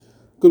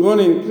Good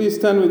morning. Please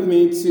turn with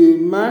me to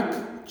Mark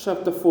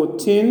chapter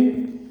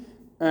 14,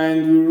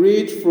 and we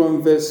read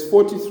from verse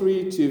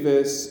 43 to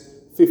verse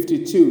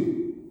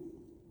 52.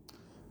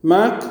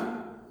 Mark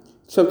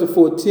chapter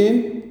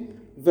 14,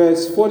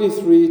 verse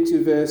 43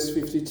 to verse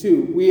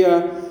 52. We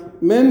are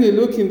mainly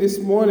looking this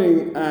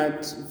morning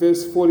at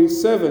verse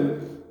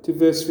 47 to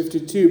verse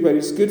 52, but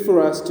it's good for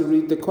us to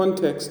read the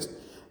context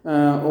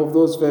of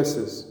those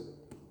verses.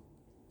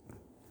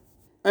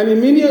 And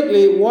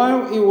immediately,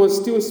 while he was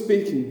still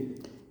speaking,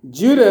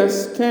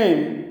 Judas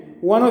came,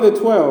 one of the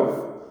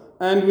 12,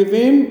 and with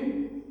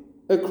him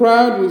a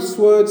crowd with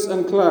swords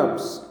and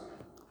clubs,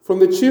 from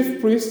the chief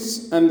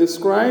priests and the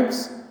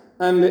scribes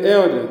and the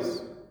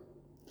elders.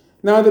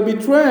 Now the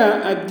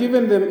betrayer had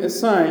given them a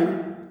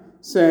sign,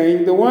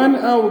 saying, "The one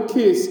I will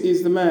kiss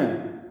is the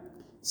man.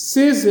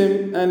 Seize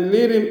him and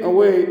lead him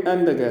away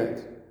under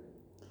guard."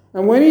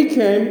 And when he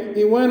came,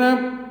 he went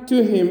up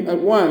to him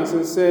at once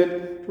and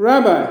said,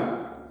 "Rabbi,"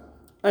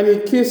 and he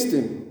kissed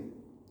him.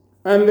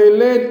 And they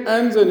laid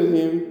hands on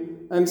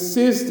him and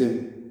seized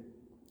him.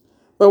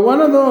 But one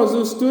of those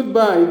who stood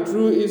by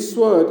drew his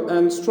sword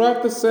and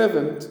struck the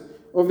servant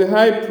of the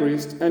high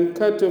priest and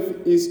cut off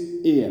his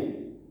ear.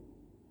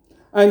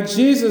 And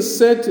Jesus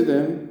said to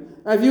them,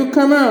 "Have you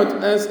come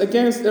out as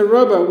against a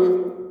robber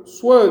with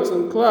swords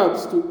and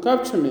clubs to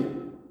capture me?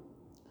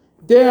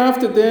 Day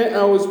after day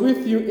I was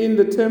with you in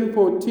the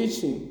temple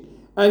teaching,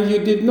 and you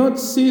did not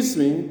seize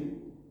me.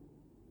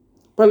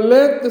 But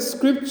let the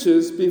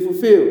scriptures be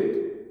fulfilled."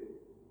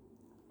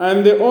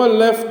 And they all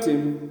left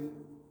him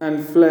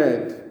and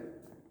fled.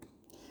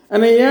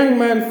 And a young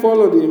man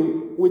followed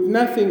him with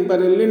nothing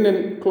but a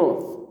linen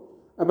cloth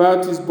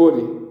about his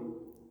body.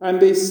 And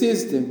they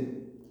seized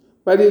him.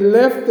 But he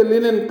left the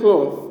linen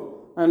cloth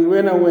and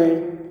went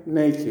away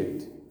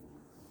naked.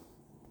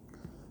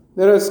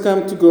 Let us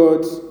come to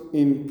God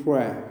in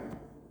prayer.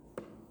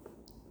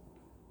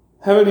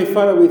 Heavenly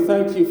Father, we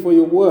thank you for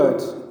your word.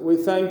 We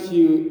thank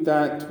you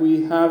that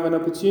we have an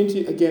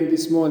opportunity again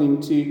this morning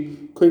to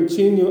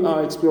continue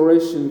our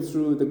exploration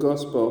through the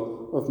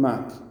Gospel of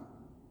Mark.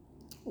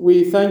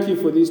 We thank you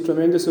for this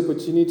tremendous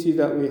opportunity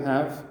that we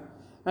have,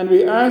 and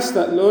we ask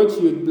that, Lord,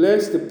 you would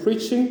bless the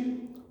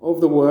preaching of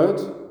the word.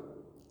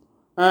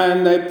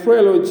 And I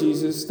pray, Lord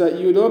Jesus, that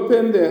you would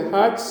open the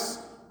hearts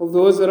of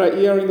those that are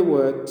hearing the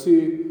word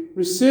to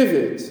receive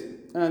it,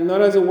 and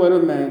not as a word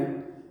of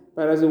man,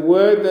 but as a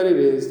word that it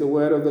is, the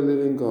word of the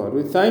living God.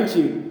 We thank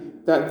you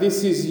that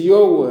this is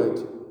your word,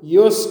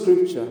 your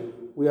scripture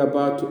we are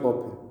about to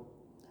open.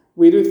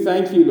 We do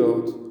thank you,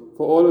 Lord,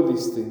 for all of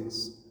these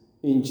things.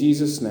 In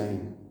Jesus'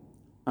 name,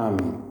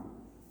 amen.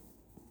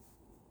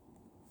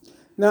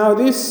 Now,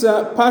 this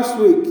past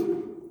week,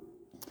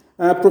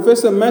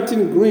 Professor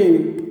Martin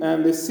Green,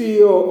 the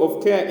CEO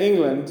of Care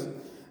England,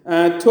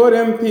 told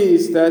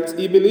MPs that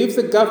he believes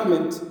the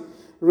government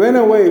ran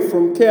away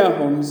from care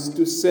homes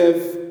to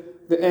save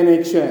the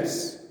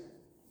NHS.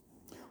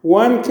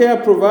 One care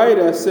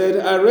provider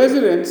said our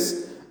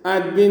residents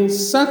had been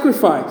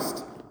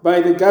sacrificed by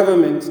the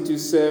government to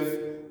save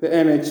the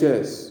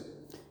NHS.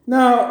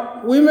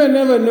 Now, we may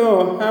never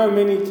know how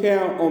many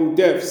care home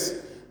deaths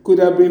could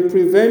have been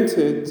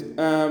prevented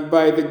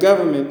by the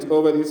government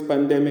over this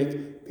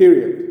pandemic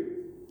period.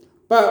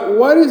 But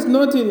what is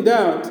not in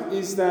doubt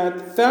is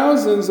that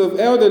thousands of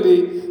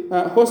elderly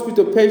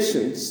hospital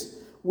patients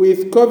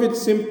with COVID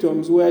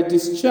symptoms were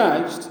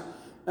discharged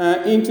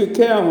into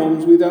care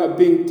homes without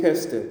being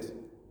tested.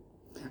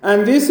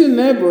 And this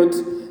enabled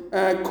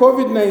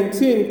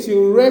COVID-19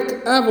 to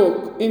wreak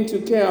havoc into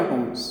care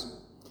homes.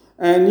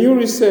 New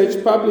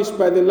research published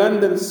by the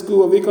London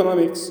School of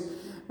Economics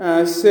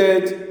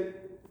says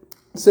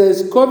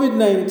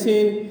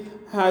COVID-19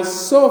 has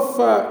so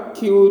far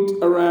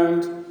killed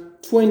around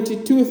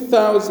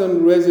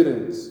 22,000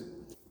 residents.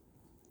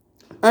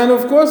 And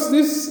of course,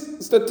 this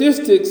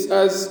statistics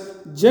has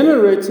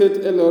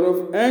generated a lot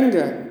of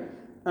anger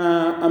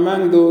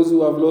among those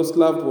who have lost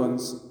loved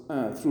ones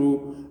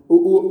who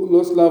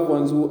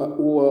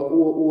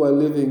are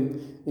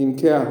living in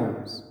care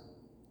homes.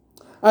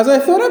 As I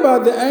thought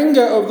about the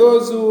anger of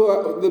those who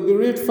are the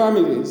bereaved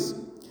families,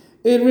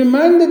 it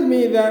reminded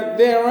me that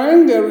their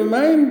anger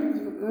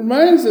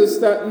reminds us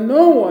that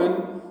no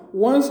one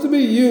wants to be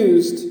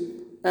used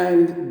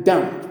and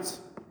dumped.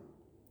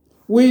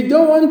 We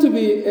don't want to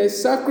be a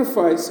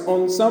sacrifice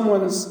on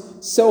someone's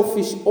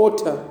selfish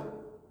altar.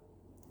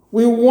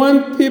 We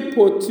want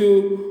people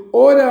to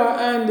hold our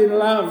hand in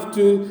love,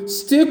 to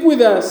stick with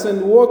us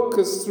and walk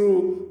us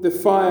through the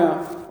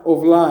fire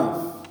of life.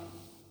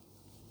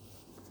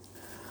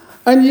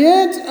 And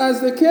yet,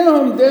 as the care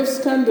home death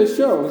scandal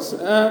shows,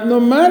 no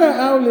matter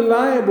how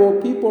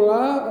reliable people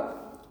are,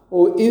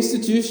 or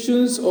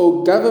institutions,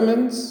 or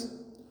governments,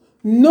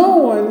 no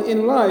one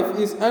in life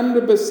is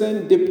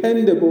 100%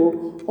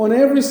 dependable on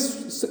every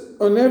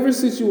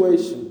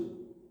situation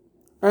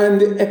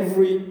and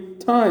every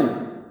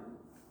time.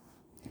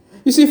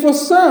 You see, for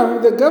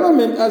some, the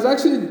government has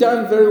actually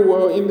done very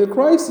well in the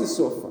crisis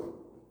so far.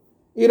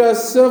 It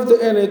has served the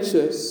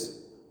NHS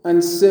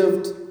and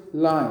saved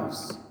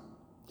lives.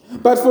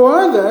 But for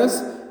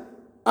others,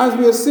 as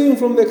we are seeing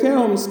from the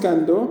Keom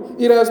scandal,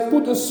 it has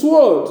put a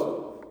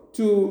sword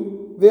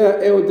to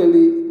their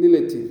elderly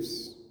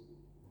relatives.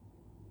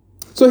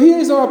 So here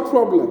is our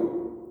problem.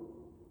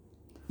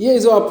 Here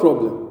is our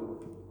problem.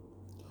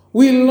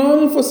 We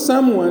long for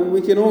someone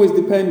we can always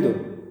depend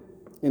on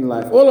in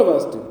life. All of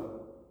us do.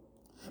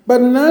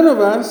 But none of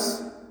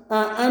us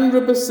are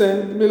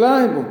 100%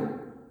 reliable.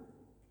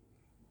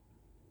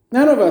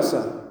 None of us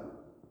are.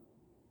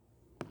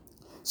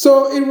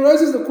 So it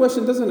raises the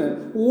question, doesn't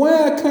it?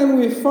 Where can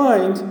we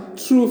find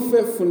true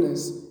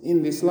faithfulness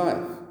in this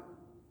life?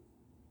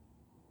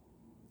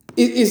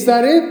 Is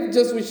that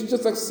it? We should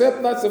just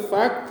accept that's a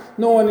fact.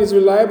 No one is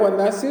reliable and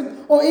that's it?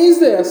 Or is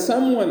there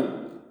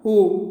someone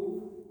who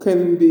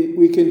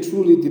we can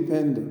truly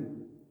depend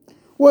on?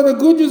 Well, the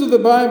good news of the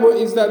Bible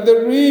is that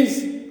there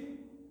is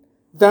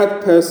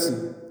that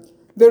person.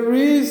 There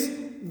is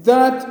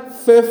that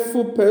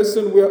faithful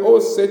person we are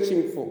all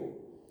searching for.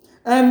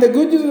 And the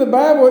good news of the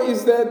Bible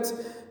is that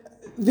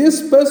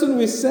this person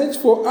we search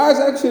for has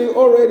actually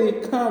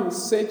already come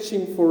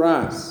searching for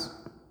us.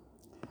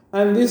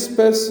 And this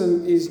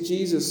person is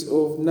Jesus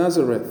of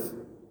Nazareth.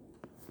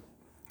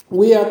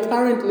 We are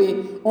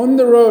currently on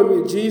the road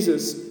with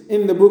Jesus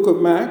in the book of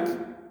Mark.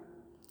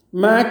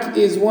 Mark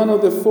is one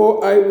of the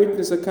 4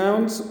 eyewitness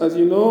accounts, as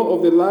you know,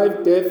 of the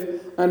life, death,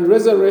 and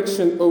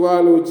resurrection of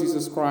our Lord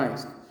Jesus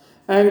Christ.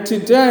 And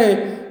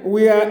today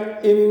we are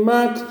in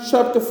Mark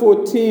chapter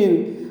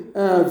 14,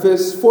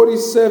 verse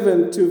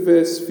 47 to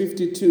verse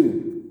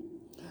 52.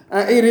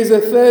 It is a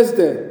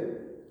Thursday,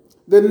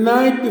 the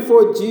night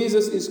before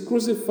Jesus is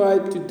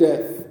crucified to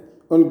death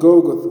on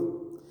Golgotha.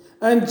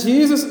 And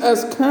Jesus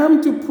has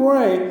come to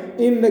pray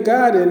in the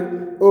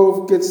Garden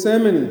of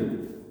Gethsemane.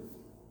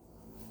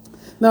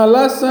 Now,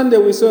 last Sunday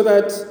we saw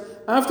that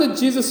after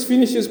Jesus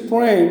finishes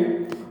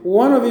praying,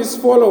 one of his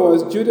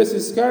followers, Judas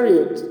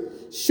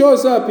Iscariot,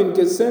 shows up in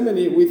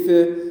Gethsemane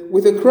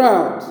with a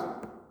crowd.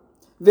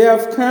 They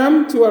have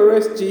come to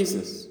arrest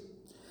Jesus.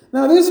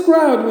 Now, this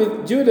crowd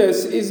with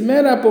Judas is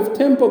made up of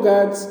temple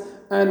guards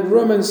and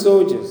Roman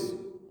soldiers.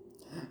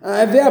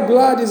 Their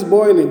blood is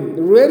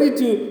boiling, ready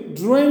to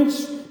drench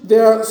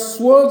their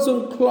swords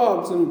and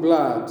clubs in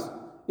blood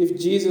if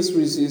Jesus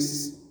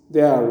resists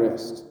their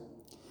arrest.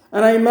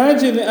 And I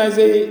imagine as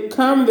they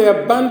come, they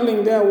are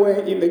bundling their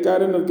way in the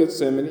Garden of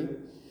Gethsemane.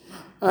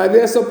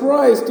 They are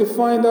surprised to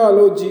find our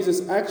Lord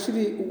Jesus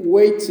actually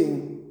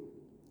waiting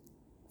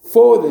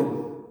for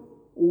them,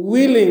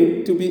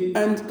 willing to be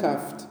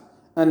handcuffed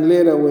and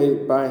led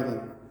away by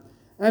them.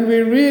 And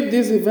we read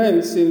these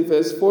events in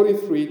verse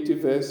 43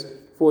 to verse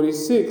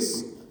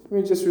 46. Let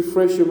me just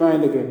refresh your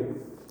mind again.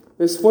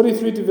 Verse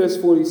 43 to verse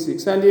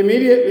 46. And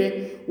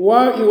immediately,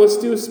 while he was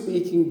still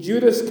speaking,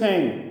 Judas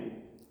came,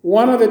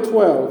 one of the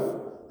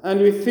 12,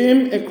 and with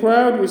him a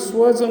crowd with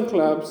swords and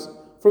clubs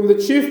from the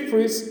chief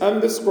priests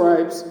and the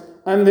scribes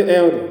and the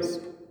elders.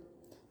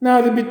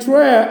 Now the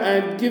betrayer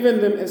had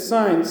given them a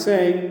sign,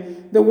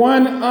 saying, "The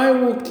one I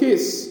will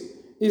kiss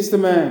is the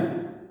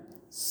man.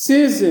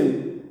 Seize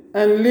him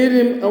and lead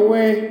him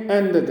away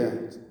under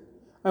guard."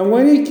 And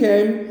when he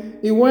came,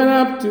 he went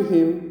up to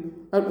him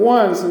at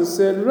once and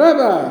said,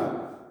 "Rabbi,"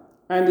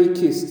 and he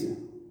kissed him.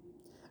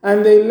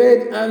 And they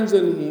laid hands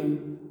on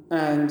him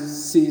and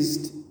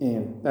seized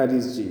him. That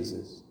is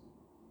Jesus.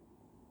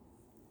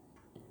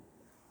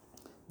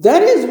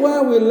 That is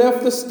where we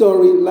left the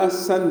story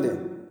last Sunday,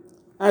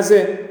 as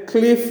a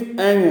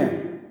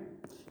cliffhanger.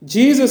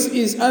 Jesus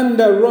is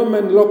under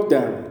Roman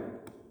lockdown.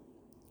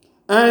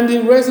 And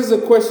it raises a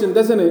question,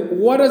 doesn't it?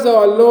 What does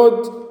our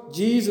Lord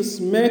Jesus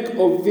make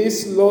of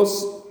this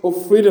loss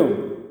of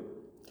freedom?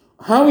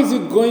 How is he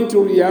going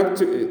to react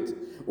to it?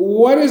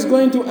 What is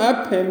going to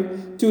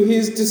happen to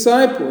his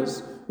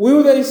disciples?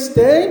 Will they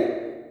stay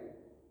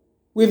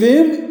with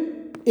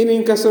him in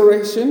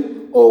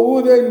incarceration, or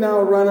will they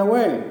now run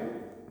away?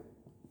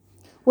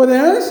 Well, the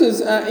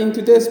answers are in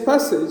today's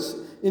passage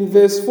in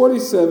verse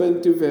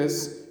 47 to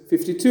verse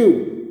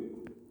 52.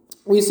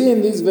 We see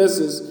in these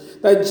verses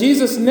that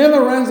Jesus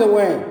never runs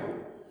away.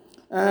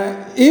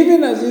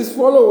 Even as his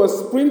followers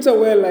sprint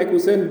away like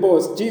Usain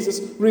Bolt,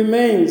 Jesus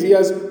remains. He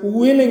has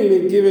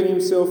willingly given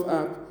himself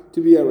up to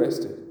be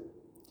arrested.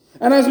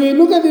 And as we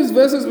look at these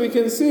verses, we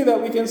can see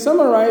that we can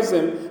summarize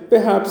them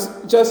perhaps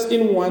just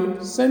in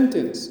one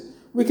sentence.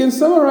 We can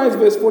summarize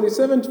verse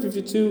 47 to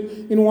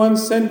 52 in one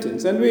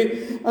sentence. And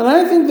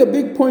I think the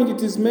big point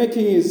it is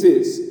making is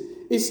this.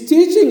 It's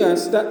teaching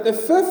us that the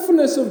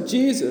faithfulness of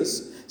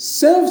Jesus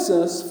saves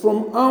us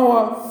from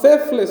our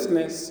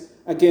faithlessness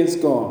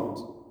against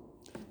God.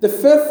 The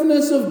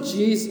faithfulness of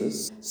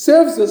Jesus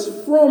saves us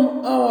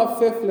from our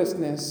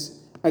faithlessness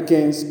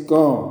against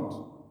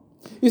God.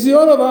 You see,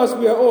 all of us,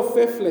 we are all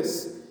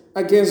faithless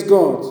against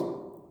God.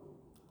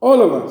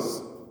 All of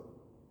us.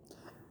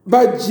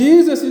 But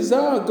Jesus is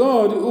our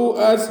God who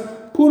has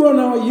put on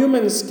our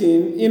human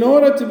skin in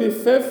order to be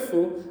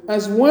faithful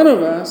as one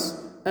of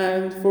us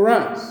and for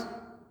us.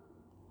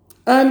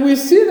 And we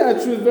see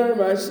that truth very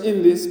much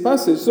in this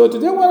passage. So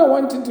today what I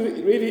want to do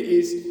really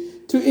is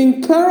to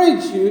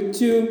encourage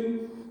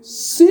you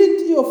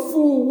sit your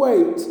full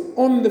weight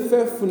on the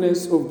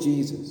faithfulness of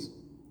Jesus.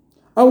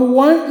 I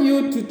want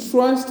you to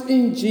trust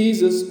in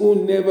Jesus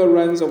who never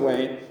runs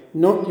away,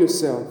 not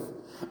yourself.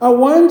 I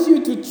want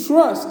you to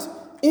trust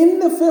in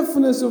the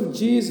faithfulness of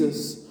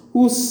Jesus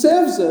who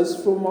saves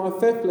us from our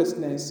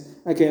faithlessness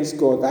against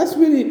God. That's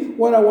really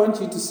what I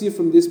want you to see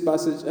from this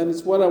passage, and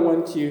it's what I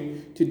want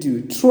you to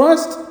do.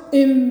 Trust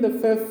in the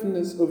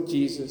faithfulness of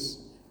Jesus,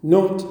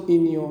 not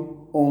in your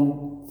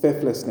own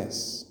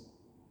faithlessness.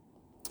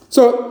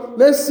 So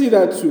let's see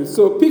that truth.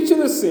 So picture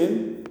the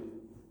scene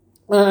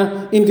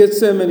in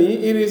Gethsemane.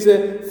 It is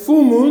a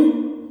full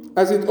moon,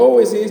 as it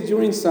always is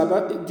during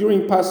Sabbath,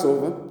 during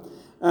Passover.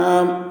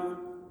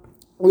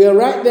 We are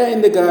right there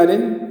in the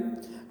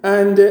garden,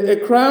 and a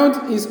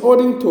crowd is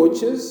holding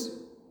torches,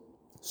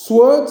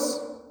 swords,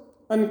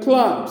 and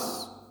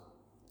clubs.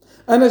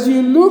 And as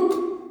you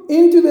look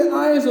into the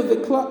eyes of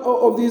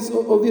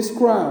this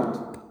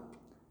crowd,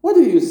 what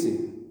do you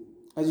see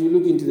as you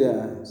look into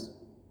their eyes?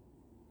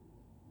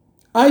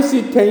 I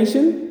see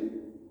tension,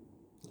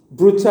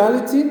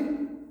 brutality,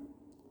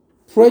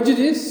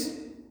 prejudice,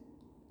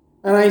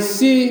 and I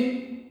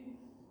see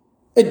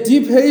a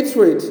deep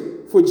hatred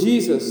for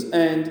Jesus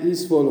and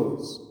his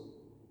followers.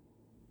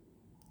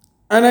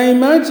 And I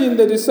imagine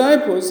the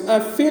disciples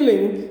are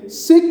feeling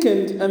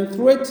sickened and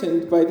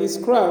threatened by this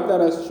crowd that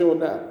has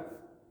showed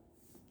up.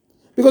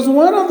 Because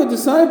one of the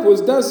disciples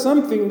does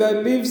something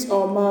that leaves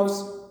our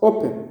mouths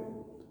open.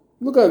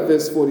 Look at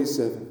verse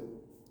 47.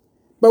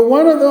 But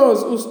one of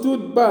those who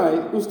stood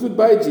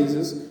by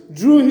Jesus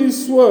drew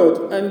his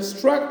sword and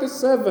struck the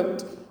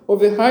servant of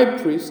the high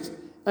priest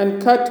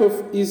and cut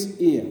off his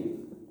ear.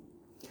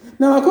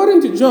 Now,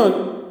 according to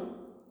John,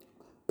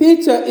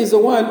 Peter is the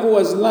one who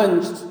was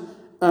lunged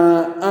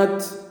at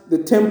the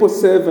temple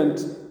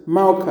servant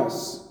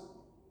Malchus.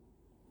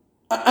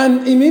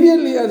 And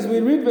immediately as we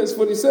read verse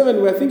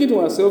 47, we're thinking to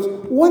ourselves,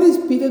 what is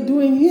Peter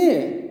doing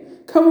here?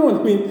 Come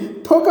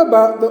on, talk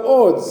about the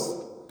odds.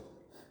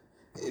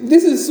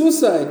 This is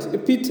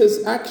suicide,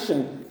 Peter's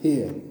action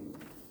here.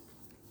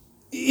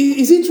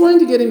 Is he trying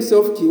to get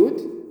himself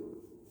killed?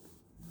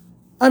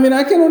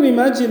 I can only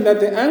imagine that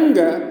the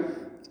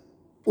anger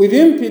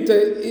within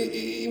Peter,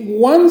 he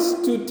wants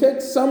to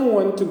take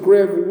someone to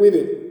grave with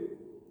it.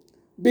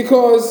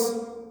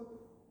 Because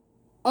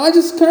I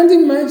just can't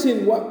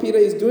imagine what Peter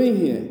is doing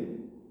here.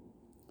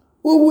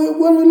 Well,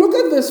 when we look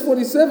at verse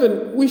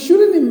 47, we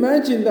shouldn't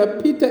imagine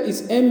that Peter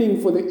is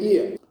aiming for the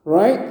ear,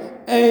 right?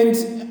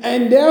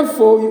 And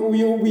therefore,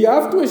 we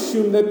have to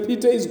assume that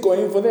Peter is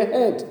going for the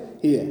head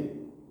here.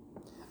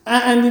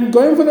 And in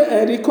going for the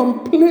head, he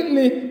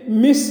completely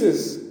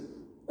misses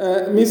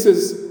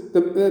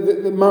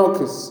the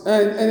Malchus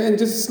and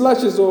just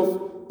slashes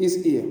off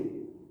his ear.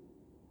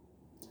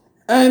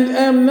 And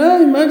I am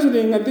now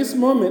imagining at this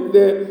moment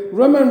the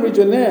Roman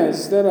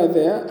legionnaires that are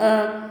there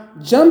are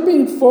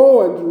jumping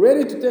forward,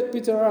 ready to take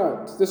Peter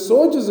out. The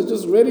soldiers are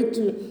just ready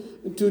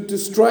to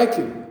strike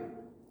him.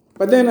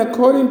 But then,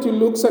 according to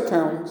Luke's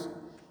account,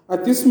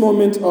 at this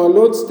moment our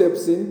Lord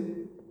steps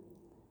in.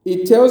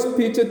 He tells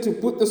Peter to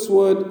put the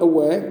sword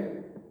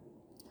away.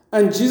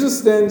 And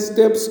Jesus then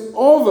steps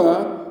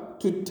over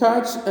to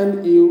touch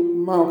and heal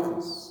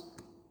Malchus.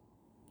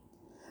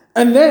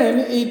 And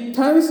then he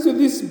turns to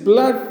this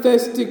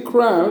bloodthirsty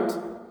crowd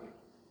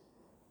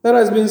that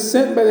has been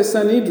sent by the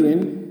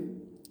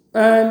Sanhedrin,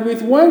 and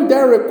with one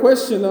direct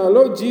question, our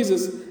Lord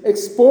Jesus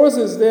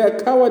exposes their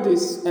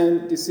cowardice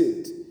and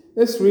deceit.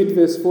 Let's read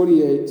verse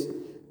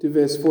 48 to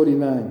verse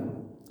 49.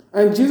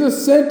 And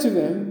Jesus said to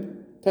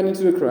them, turning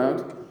to the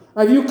crowd,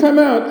 "Have you come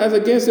out as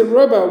against a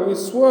robber with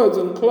swords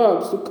and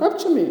clubs to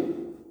capture me?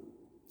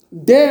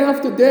 Day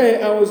after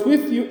day I was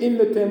with you in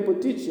the temple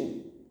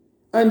teaching,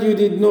 and you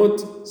did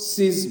not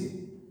seize me."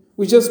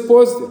 We just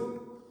paused there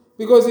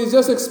because he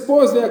just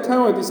exposed their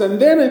cowardice.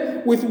 And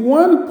then with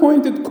one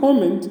pointed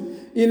comment,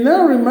 he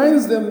now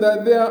reminds them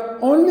that they are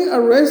only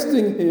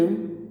arresting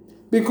him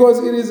because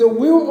it is the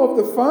will of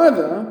the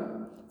Father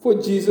for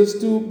Jesus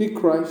to be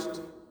crushed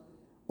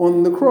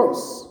on the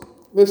cross.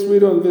 Let's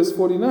read on verse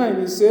 49.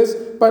 It says,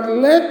 "But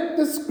let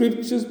the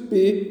scriptures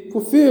be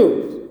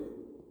fulfilled."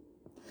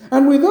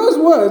 And with those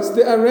words,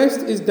 the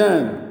arrest is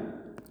done.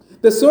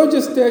 The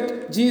soldiers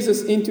take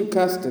Jesus into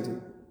custody.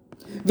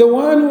 The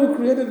one who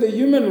created the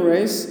human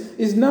race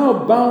is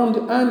now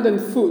bound hand and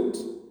foot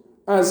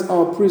as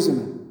our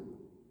prisoner.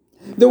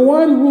 The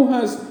one who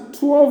has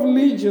 12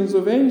 legions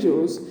of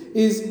angels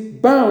is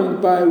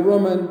bound by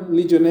Roman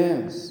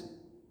legionnaires.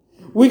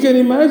 We can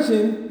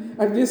imagine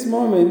at this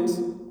moment,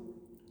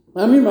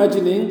 I'm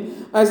imagining,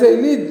 as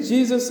they lead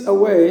Jesus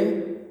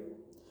away,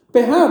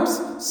 perhaps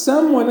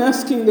someone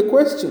asking the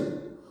question,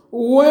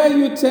 "Where are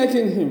you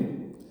taking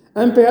him?"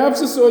 And perhaps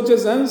the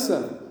soldiers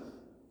answer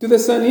to the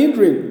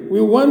Sanhedrin,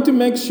 "We want to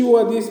make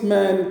sure this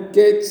man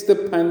gets the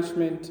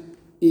punishment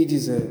he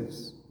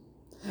deserves."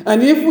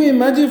 And if we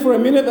imagine for a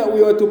minute that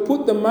we were to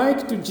put the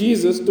mic to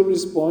Jesus to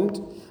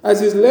respond, as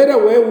he's led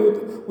away,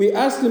 we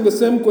ask him the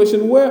same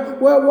question, why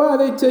are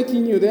they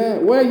taking you there?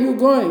 Where are you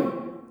going?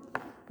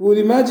 we would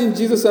imagine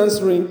Jesus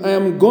answering, I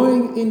am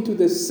going into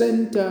the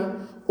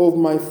center of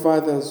my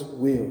Father's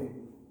will.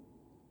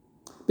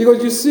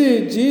 Because you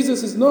see,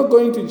 Jesus is not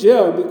going to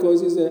jail because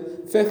he's a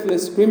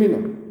faithless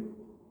criminal.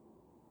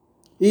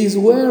 He's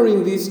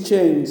wearing these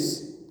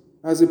chains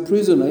as a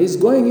prisoner. He's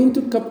going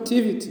into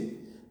captivity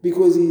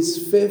because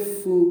he's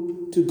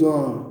faithful to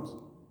God.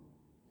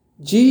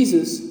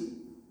 Jesus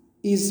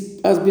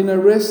has been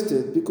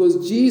arrested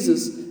because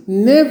Jesus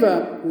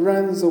never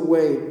runs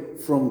away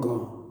from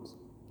God.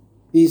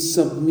 He's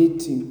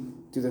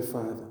submitting to the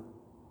Father.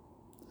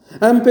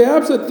 And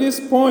perhaps at this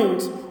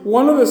point,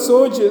 one of the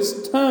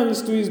soldiers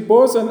turns to his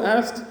boss and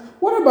asks,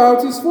 what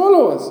about his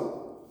followers?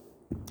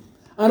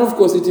 And of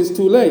course, it is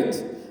too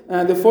late.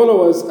 And the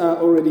followers are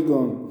already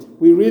gone.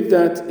 We read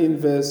that in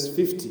verse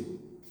 50.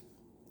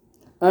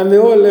 And they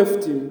all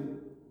left him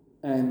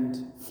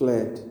and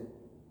fled.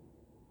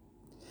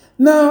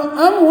 Now,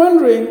 I'm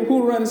wondering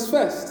who runs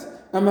first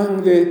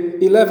among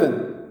the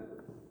 11.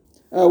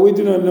 We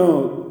do not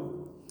know.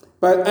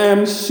 But I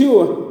am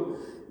sure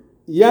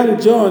young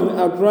John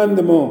outran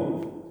them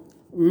all.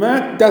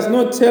 Mark does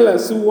not tell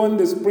us who won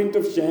the sprint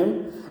of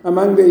shame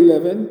among the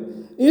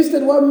 11.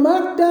 Instead, what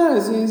Mark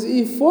does is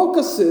he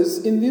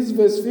focuses in this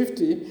verse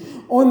 50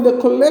 on the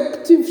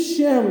collective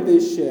shame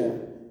they share,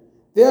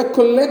 their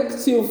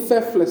collective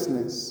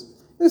faithlessness.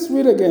 Let's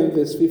read again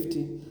verse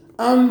 50.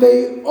 And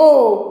they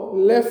all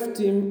left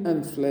him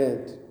and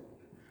fled.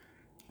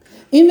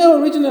 In the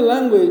original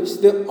language,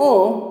 the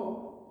all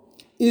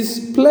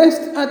is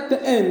placed at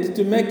the end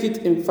to make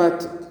it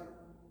emphatic.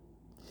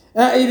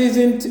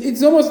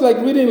 It's almost like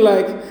reading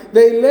like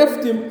they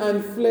left him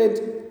and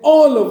fled,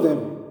 all of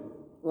them,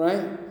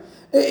 right?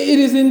 It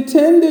is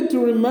intended to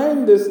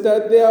remind us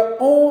that they are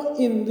all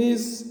in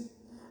this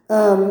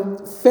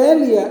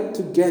failure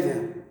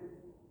together.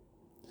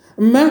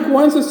 Mark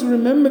wants us to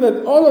remember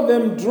that all of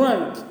them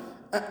drank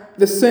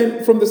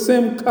from the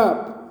same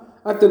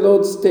cup at the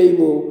Lord's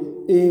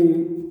table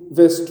in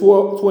verse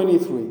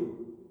 23.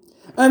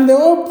 And they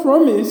all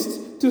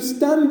promised to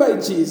stand by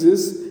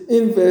Jesus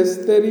in verse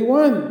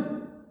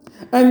 31.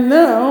 And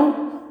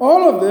now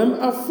all of them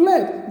are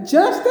fled,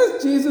 just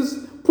as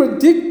Jesus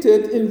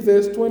predicted in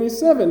verse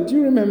 27. Do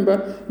you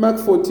remember Mark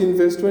 14,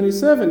 verse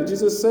 27?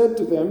 Jesus said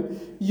to them,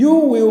 you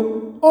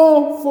will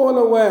all fall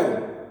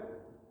away,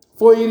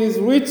 for it is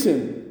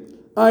written,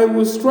 I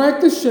will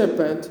strike the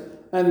shepherd,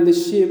 and the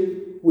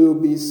sheep will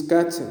be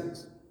scattered.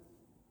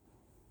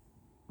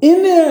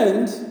 In the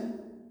end,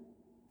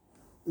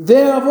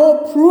 they have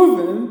all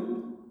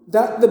proven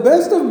that the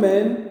best of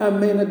men are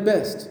men at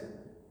best.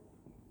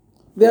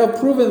 They have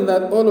proven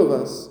that all of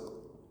us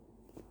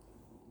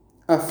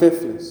are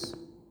faithless.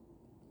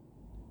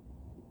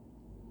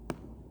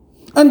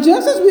 And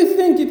just as we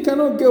think it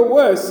cannot get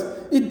worse,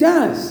 it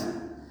does.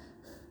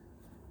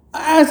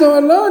 As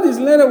our Lord is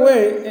led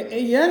away,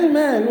 a young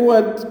man who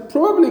had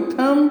probably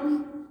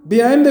come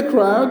behind the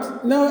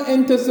crowd now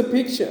enters the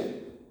picture.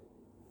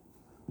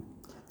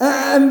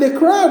 And the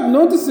crowd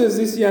notices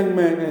this young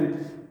man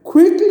and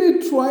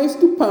quickly tries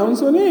to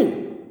pounce on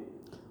him.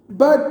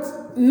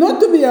 But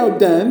not to be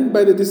outdone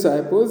by the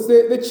disciples,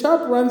 the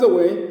chap runs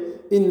away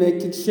in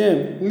naked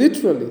shame,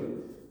 literally.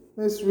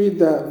 Let's read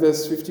that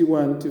verse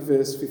 51 to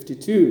verse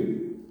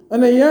 52.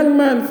 And a young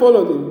man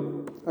followed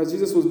him as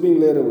Jesus was being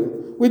led away,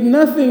 with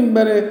nothing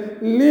but a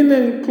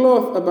linen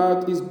cloth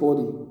about his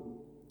body.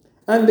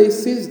 And they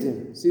seized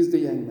the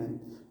young man.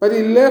 But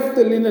he left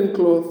the linen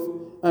cloth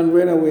and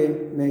ran away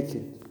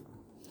naked.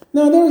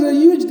 Now, there is a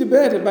huge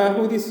debate about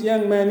who this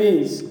young man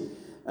is.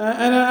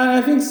 And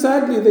I think,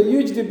 sadly, the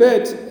huge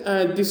debate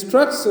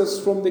distracts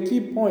us from the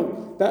key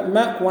point that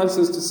Mark wants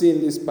us to see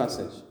in this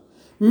passage.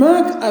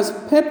 Mark has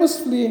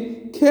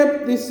purposefully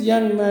kept this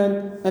young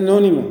man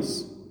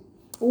anonymous.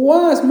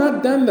 Why has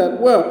Mark done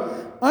that?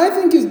 Well, I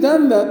think he's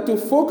done that to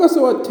focus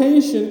our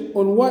attention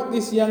on what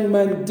this young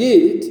man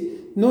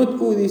did, not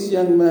who this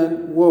young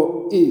man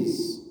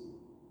is.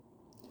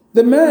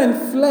 The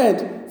man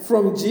fled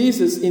from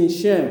Jesus in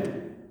shame.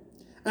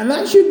 And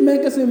that should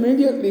make us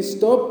immediately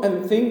stop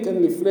and think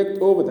and reflect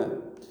over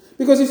that.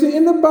 Because you see,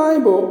 in the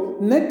Bible,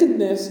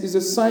 nakedness is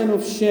a sign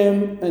of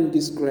shame and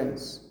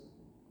disgrace.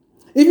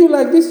 If you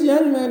like, this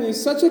young man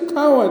is such a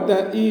coward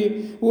that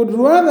he would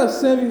rather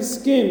save his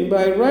skin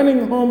by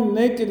running home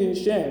naked in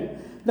shame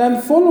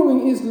than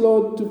following his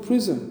Lord to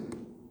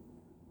prison.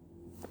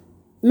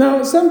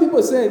 Now, some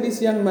people say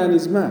this young man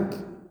is Mark.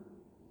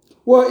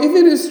 Well, if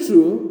it is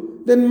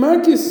true, then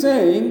Mark is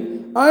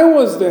saying, I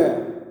was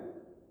there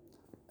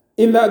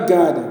in that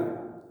garden,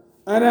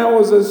 and I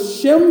was as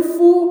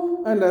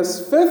shameful and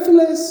as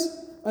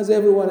faithless as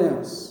everyone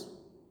else.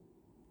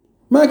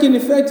 Mark, in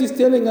effect, is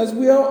telling us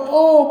we are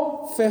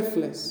all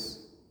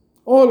faithless.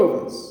 All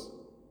of us.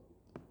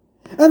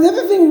 And the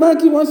other thing Mark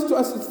wants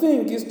us to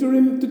think is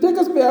to take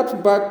us perhaps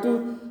back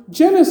to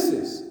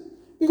Genesis.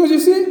 Because you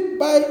see,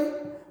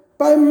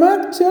 by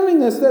Mark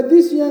telling us that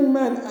this young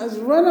man has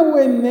run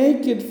away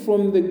naked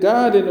from the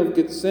Garden of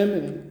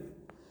Gethsemane,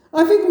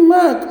 I think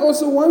Mark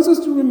also wants us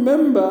to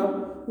remember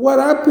what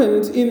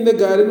happened in the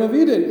Garden of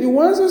Eden. He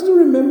wants us to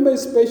remember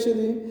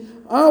especially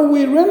how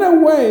we ran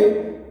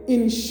away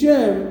in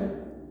shame,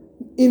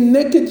 in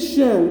naked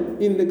shame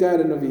in the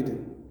Garden of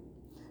Eden.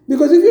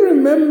 Because if you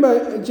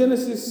remember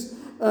Genesis,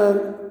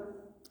 in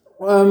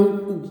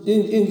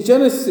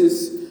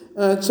Genesis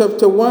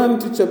chapter 1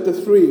 to chapter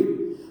 3,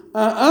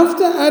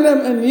 after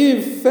Adam and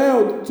Eve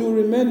failed to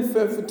remain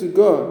faithful to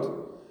God,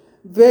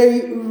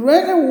 they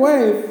ran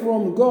away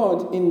from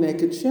God in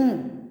naked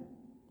shame.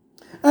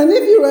 And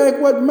if you like,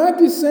 what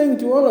Mark is saying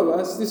to all of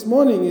us this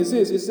morning is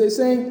this, is they're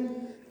saying,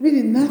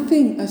 really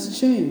nothing has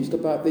changed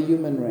about the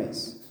human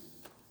race.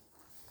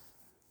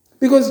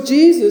 Because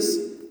Jesus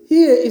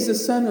here is the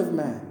Son of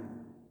Man.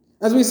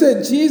 As we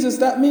said, Jesus,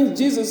 that means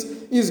Jesus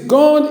is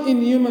God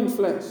in human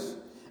flesh.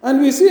 And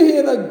we see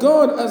here that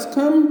God has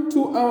come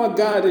to our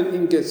garden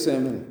in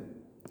Gethsemane.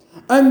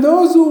 And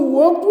those who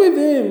walked with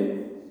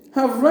him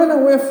have run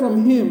away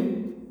from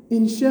him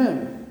in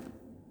shame.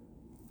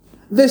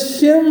 The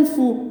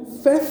shameful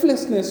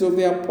faithlessness of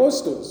the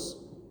apostles,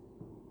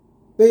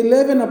 the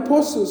 11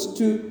 apostles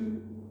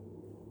to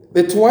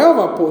the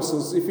 12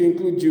 apostles, if you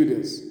include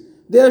Judas,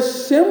 their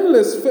shameful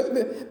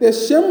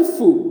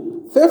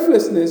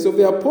faithlessness of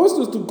the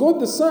apostles to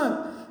God the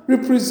Son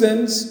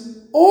represents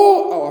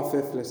all our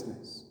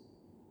faithlessness.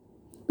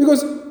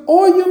 Because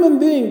all human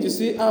beings, you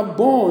see, are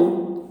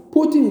born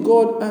putting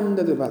God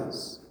under the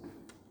bus.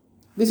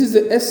 This is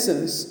the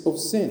essence of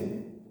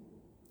sin.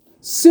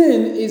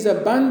 Sin is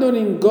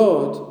abandoning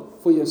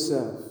God for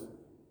yourself.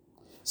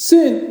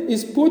 Sin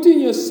is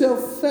putting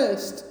yourself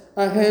first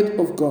ahead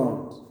of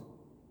God.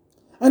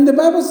 And the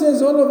Bible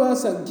says all of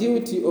us are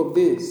guilty of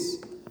this.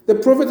 The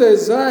prophet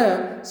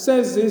Isaiah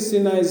says this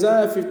in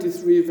Isaiah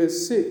 53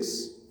 verse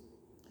 6.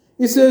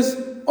 He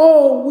says,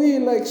 "All we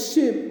like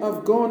sheep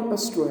have gone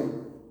astray.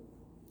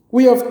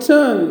 We have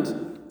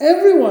turned,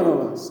 every one of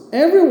us,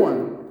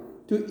 everyone,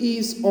 to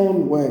his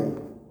own way.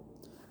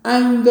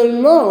 And the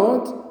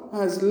Lord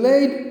has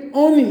laid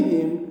on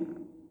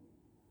him,"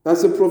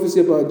 that's a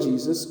prophecy about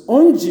Jesus,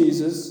 "on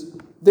Jesus,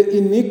 the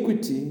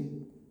iniquity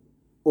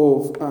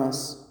of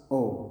us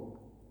all."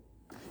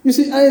 You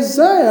see,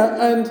 Isaiah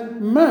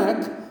and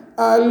Mark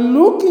are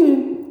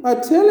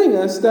telling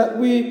us that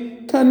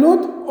we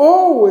cannot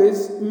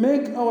always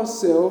make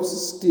ourselves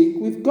stick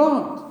with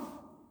God.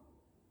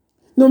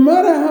 No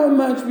matter how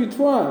much we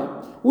try,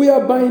 we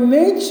are by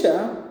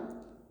nature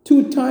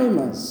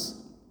two-timers.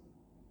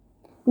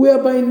 We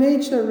are by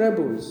nature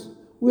rebels.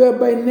 We are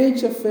by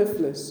nature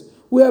faithless.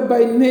 We are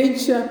by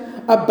nature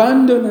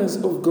abandoners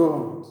of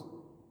God.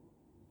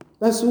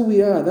 That's who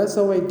we are. That's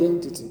our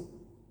identity.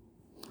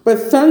 But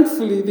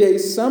thankfully, there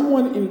is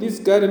someone in this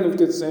Garden of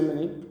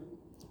Gethsemane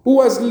who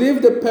has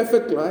lived a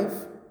perfect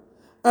life,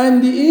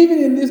 and even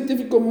in this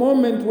difficult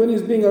moment when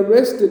he's being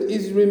arrested,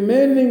 is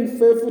remaining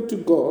faithful to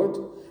God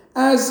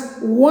as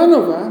one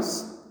of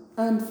us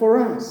and for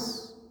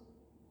us.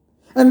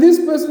 And this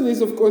person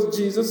is, of course,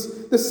 Jesus,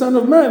 the Son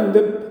of Man,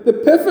 the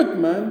perfect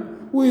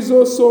man, who is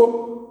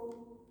also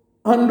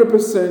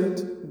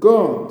 100%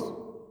 God.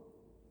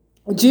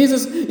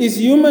 Jesus is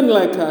human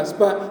like us,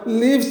 but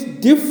lives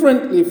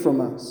differently from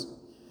us.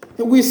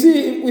 We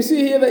see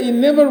here that he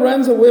never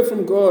runs away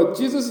from God.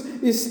 Jesus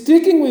is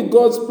sticking with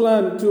God's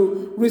plan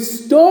to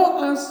restore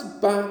us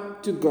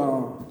back to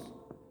God.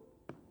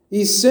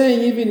 He's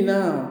saying even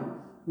now,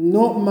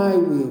 not my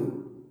will,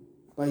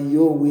 but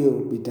your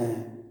will be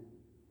done.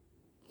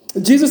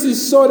 Jesus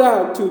is sought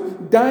out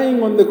to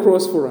dying on the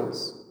cross for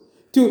us,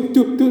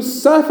 to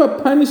suffer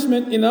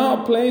punishment in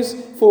our place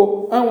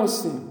for our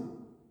sin.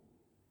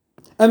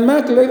 And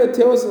Mark later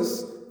tells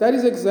us that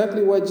is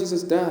exactly what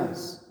Jesus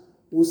does.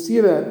 We'll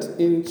see that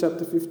in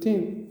chapter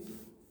 15.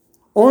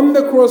 On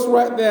the cross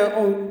right there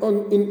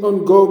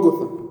on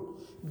Golgotha,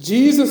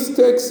 Jesus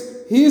takes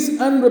his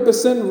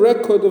 100%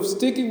 record of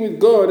sticking with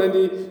God and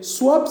he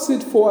swaps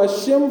it for a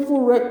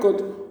shameful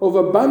record of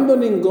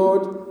abandoning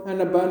God and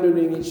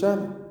abandoning each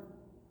other.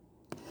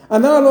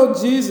 And our Lord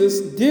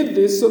Jesus did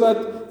this so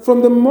that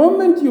from the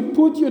moment you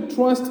put your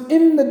trust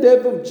in the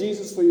death of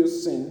Jesus for your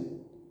sin,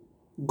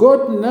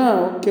 God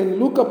now can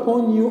look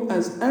upon you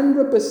as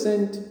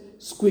 100%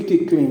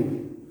 squeaky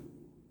clean,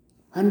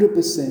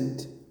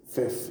 100%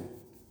 faithful.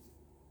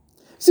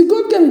 See,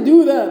 God can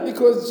do that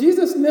because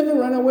Jesus never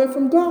ran away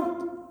from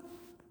God.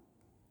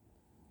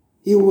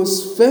 He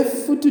was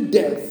faithful to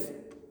death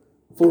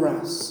for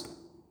us.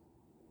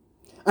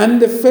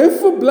 And the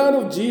faithful blood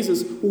of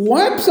Jesus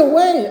wipes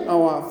away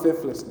our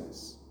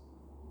faithlessness.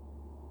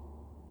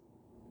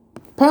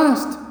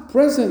 Past,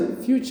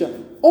 present,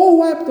 future, all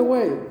wiped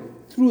away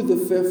through the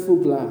faithful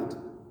blood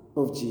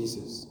of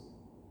Jesus.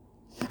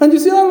 And you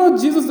see, our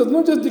Lord Jesus does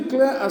not just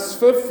declare us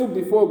faithful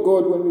before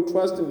God when we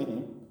trust in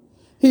him.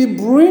 He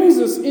brings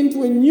us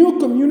into a new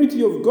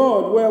community of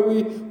God where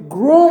we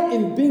grow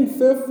in being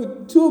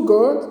faithful to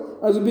God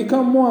as we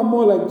become more and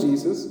more like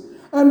Jesus,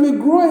 and we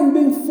grow in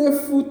being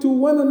faithful to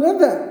one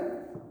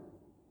another.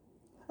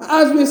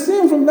 As we're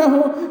seeing from that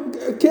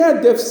whole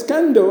care, death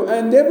scandal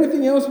and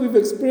everything else we've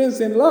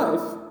experienced in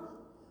life,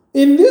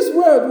 in this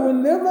world we'll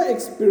never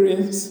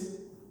experience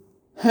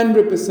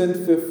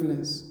 100%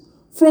 faithfulness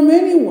from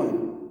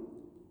anyone.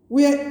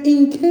 We are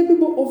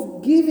incapable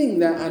of giving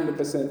that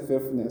 100%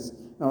 faithfulness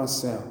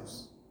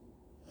ourselves.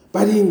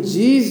 But in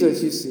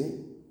Jesus, you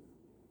see,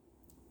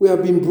 we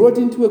have been brought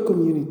into a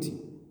community,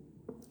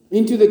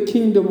 into the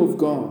kingdom of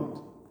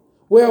God,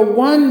 where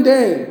one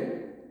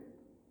day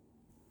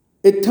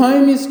a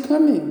time is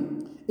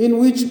coming in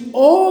which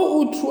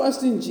all who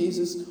trust in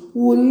Jesus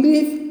will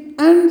live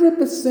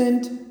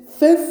 100%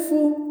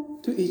 faithful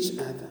to each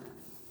other.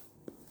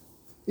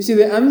 You see,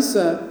 the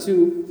answer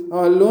to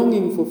our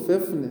longing for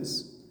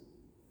faithfulness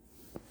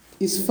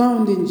is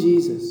found in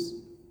Jesus,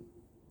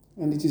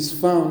 and it is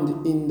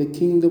found in the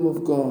kingdom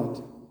of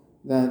God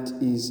that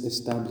is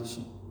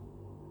establishing.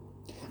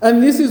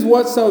 And this is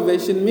what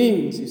salvation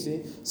means, you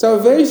see.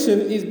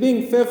 Salvation is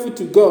being faithful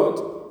to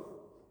God.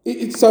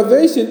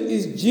 Salvation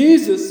is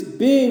Jesus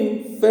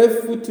being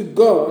faithful to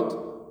God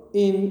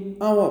in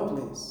our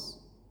place.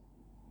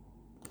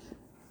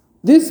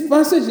 This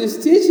passage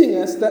is teaching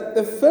us that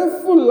the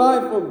faithful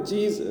life of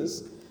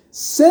Jesus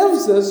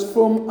saves us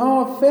from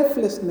our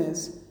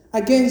faithlessness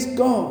against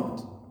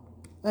God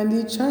and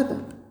each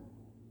other.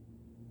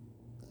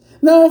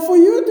 Now, for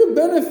you to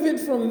benefit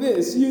from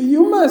this,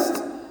 you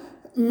must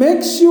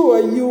make sure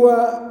you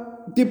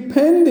are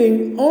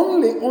depending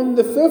only on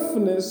the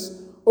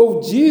faithfulness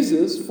of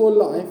Jesus for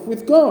life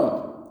with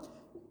God,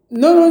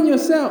 not on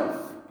yourself.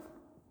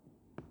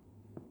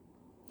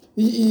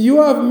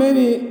 You have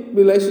many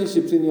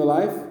relationships in your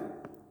life.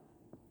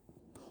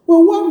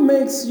 Well, what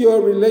makes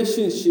your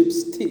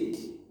relationships tick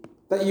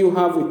that you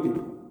have with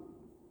people?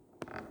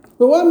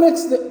 But what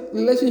makes the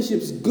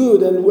relationships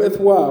good and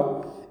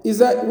worthwhile is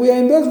that we are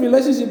in those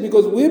relationships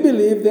because we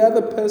believe the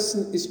other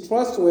person is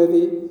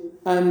trustworthy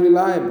and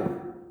reliable.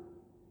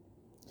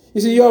 You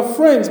see, you are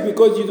friends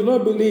because you do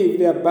not believe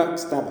they are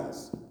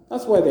backstabbers.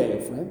 That's why they are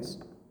your friends.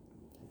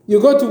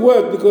 You go to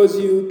work because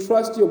you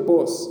trust your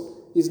boss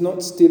is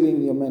not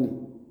stealing your money.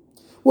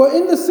 Well,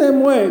 in the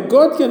same way,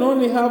 God can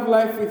only have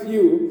life with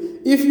you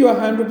if you are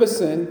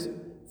 100%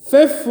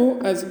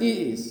 faithful as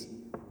He is.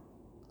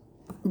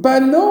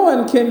 But no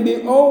one can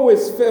be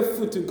always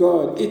faithful to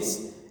God.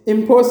 It's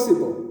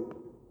impossible.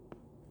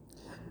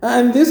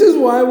 And this is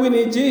why we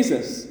need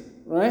Jesus,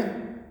 right?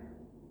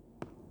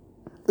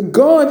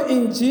 God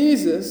in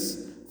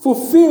Jesus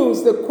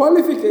fulfills the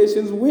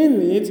qualifications we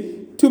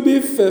need to be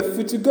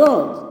faithful to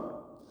God.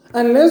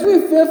 Unless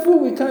we're faithful,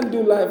 we can't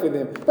do life with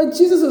Him. But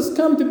Jesus has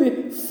come to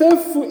be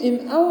faithful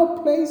in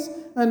our place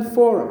and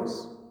for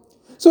us.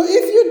 So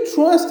if you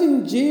trust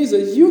in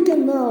Jesus, you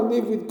can now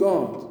live with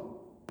God.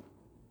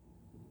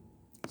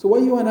 So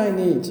what you and I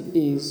need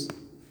is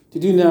to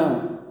do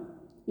now,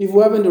 if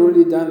we haven't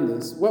already done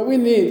this, what we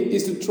need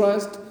is to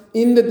trust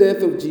in the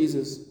death of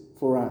Jesus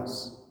for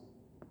us.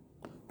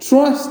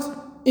 Trust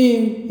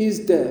in His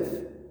death,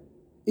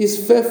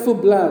 His faithful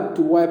blood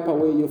to wipe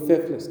away your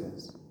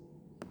faithlessness.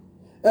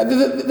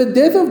 The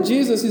death of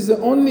Jesus is the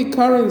only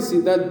currency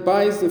that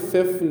buys the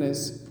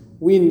faithfulness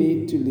we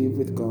need to live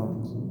with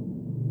God.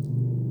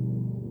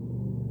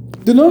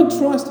 Do not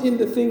trust in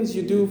the things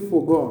you do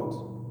for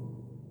God.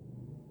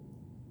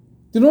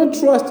 Do not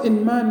trust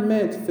in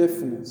man-made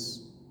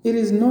faithfulness. It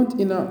is not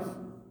enough.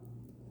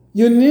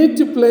 You need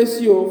to place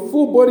your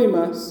full body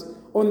mass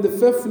on the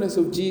faithfulness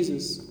of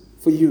Jesus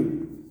for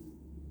you.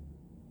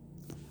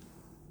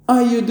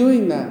 Are you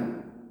doing that?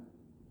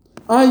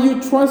 Are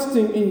you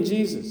trusting in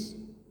Jesus?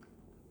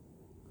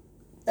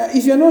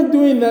 If you're not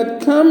doing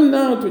that, come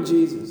now to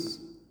Jesus.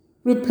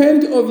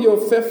 Repent of your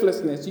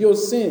faithlessness, your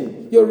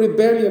sin, your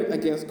rebellion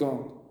against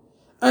God,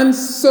 and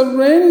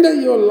surrender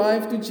your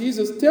life to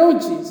Jesus. Tell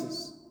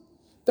Jesus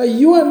that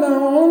you are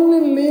now only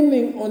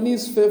leaning on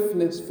His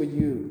faithfulness for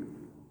you.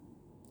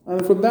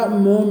 And from that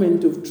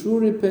moment of true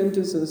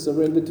repentance and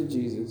surrender to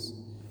Jesus,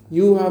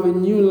 you have a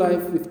new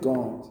life with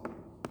God,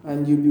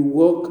 and you'll be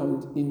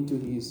welcomed into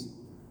His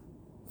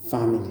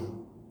family,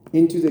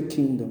 into the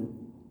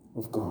kingdom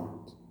of God.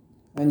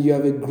 And you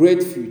have a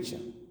great future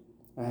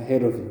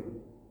ahead of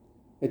you.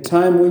 A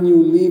time when you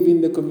live in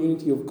the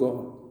community of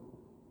God,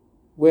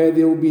 where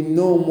there will be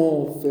no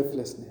more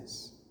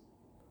faithlessness,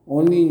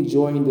 only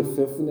enjoying the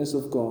faithfulness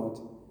of God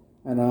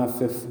and our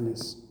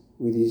faithfulness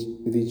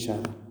with each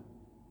other.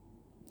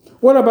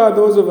 What about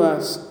those of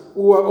us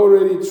who are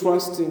already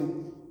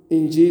trusting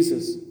in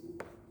Jesus?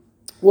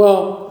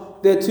 Well,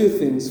 there are two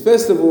things.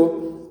 First of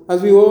all,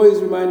 as we always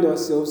remind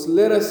ourselves,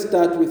 let us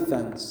start with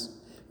thanks.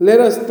 Let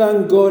us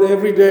thank God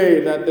every day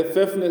that the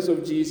faithfulness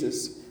of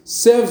Jesus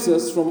saves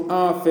us from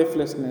our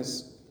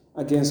faithlessness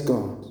against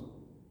God.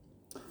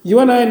 You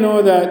and I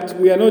know that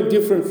we are no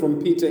different from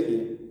Peter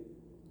here.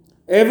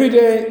 Every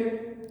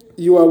day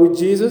you are with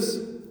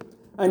Jesus,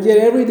 and yet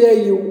every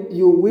day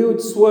you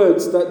wield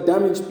swords that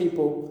damage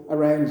people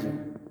around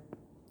you.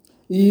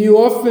 You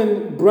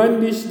often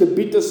brandish the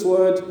bitter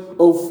sword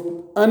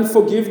of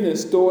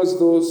unforgiveness towards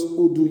those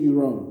who do you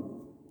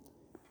wrong,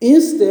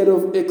 instead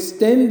of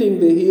extending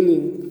the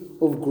healing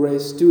of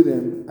grace to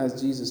them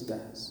as Jesus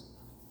does.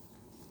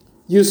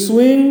 You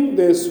swing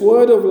the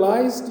sword of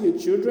lies to your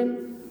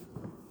children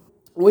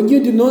when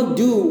you do not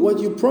do what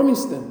you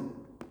promised them.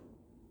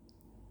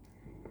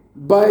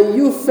 By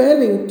you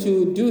failing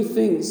to do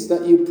things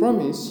that you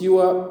promise, you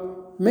are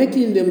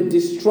making them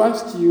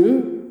distrust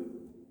you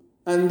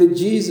and the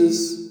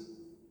Jesus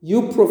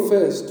you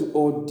profess to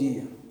hold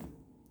dear.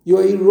 You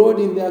are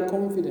eroding their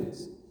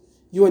confidence.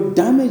 You are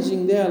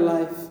damaging their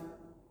life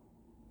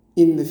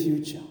in the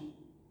future.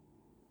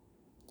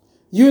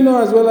 You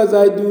know as well as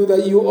I do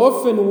that you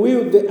often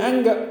wield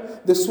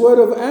the sword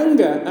of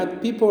anger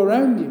at people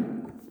around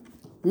you.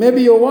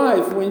 Maybe your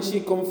wife, when she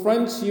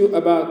confronts you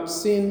about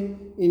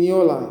sin in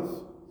your life.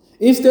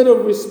 Instead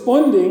of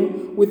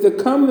responding with the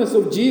calmness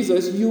of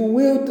Jesus, you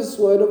wield the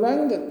sword of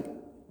anger.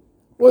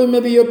 Or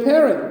maybe your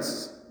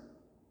parents,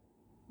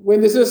 when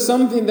they say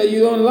something that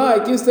you don't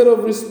like, instead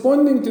of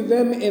responding to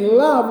them in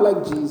love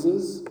like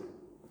Jesus,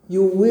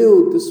 you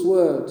wield the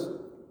sword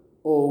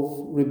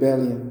of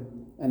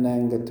rebellion and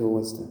anger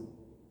towards them.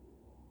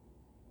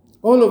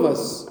 All of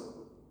us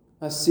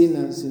are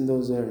sinners in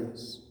those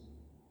areas.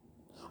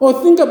 Or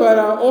think about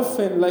how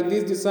often, like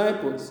these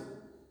disciples,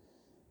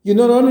 you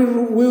not only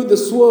wield the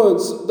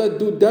swords that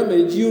do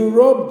damage, you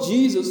rob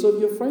Jesus of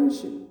your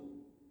friendship.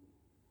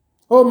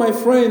 Oh, my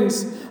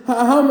friends,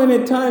 how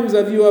many times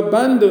have you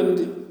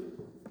abandoned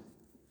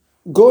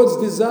God's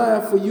desire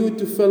for you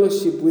to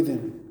fellowship with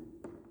Him?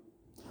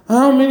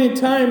 How many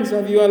times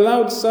have you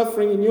allowed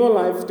suffering in your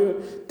life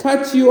to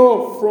cut you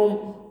off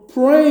from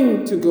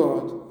praying to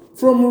God,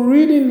 from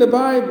reading the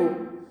Bible,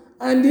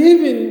 and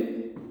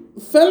even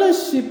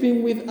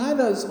fellowshipping with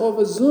others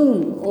over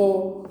Zoom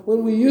or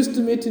when we used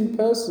to meet in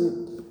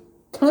person,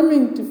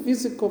 coming to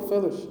physical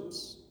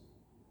fellowships?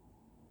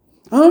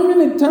 How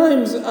many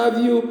times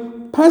have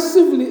you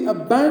passively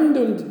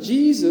abandoned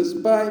Jesus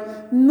by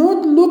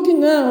not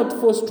looking out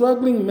for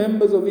struggling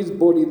members of His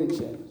body, the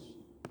church?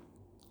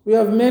 We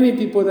have many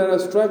people that are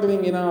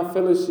struggling in our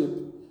fellowship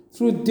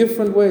through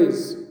different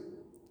ways.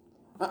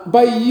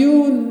 By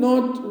you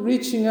not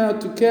reaching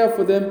out to care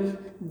for them,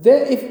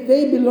 if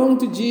they belong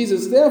to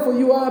Jesus, therefore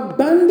you are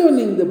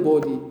abandoning the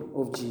body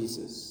of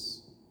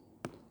Jesus.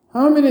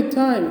 How many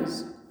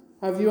times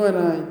have you and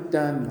I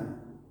done that?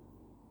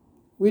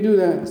 We do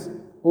that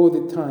all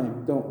the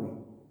time, don't we?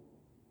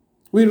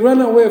 We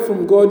run away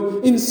from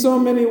God in so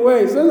many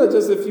ways. Those are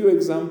just a few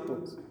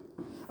examples.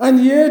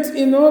 And yet,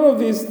 in all of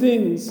these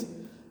things,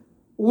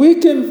 we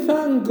can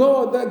thank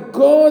God that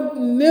God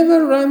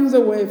never runs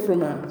away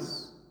from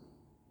us.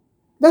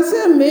 That's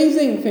the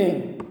amazing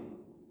thing.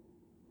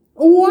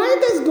 Why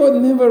does God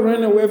never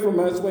run away from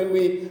us when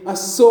we are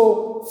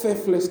so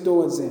faithless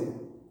towards Him?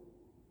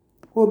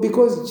 Well,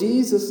 because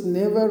Jesus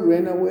never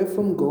ran away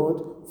from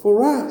God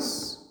for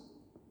us.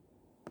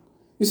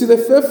 You see, the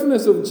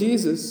faithfulness of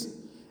Jesus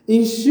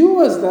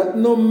ensures that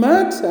no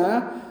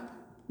matter,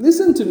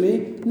 listen to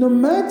me, no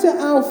matter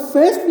how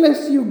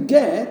faithless you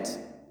get,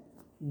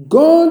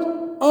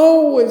 God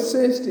always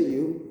says to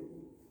you,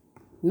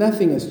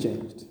 nothing has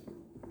changed.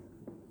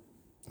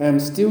 I am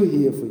still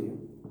here for you.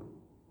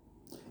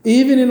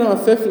 Even in our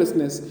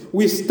faithlessness,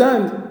 we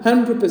stand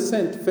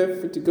 100%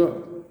 faithful to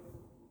God.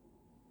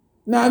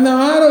 Now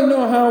I don't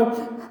know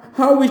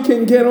how we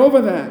can get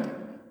over that.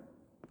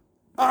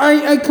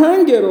 I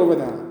can't get over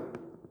that.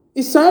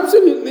 It's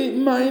absolutely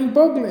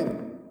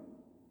mind-boggling.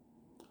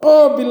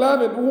 Oh,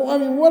 beloved,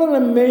 what an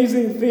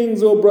amazing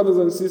thing, oh brothers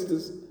and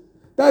sisters.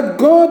 That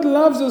God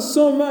loves us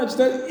so much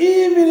that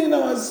even in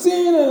our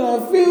sin and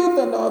our filth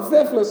and our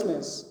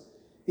faithlessness,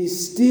 He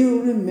still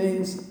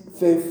remains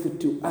faithful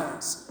to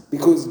us.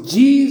 Because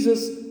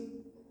Jesus,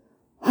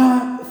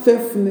 our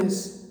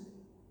faithfulness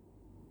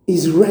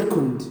is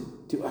reckoned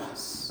to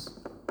us.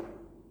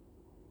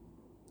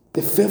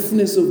 The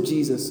faithfulness of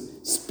Jesus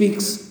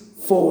speaks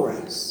for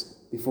us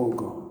before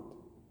God.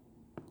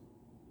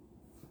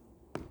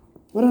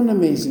 What an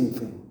amazing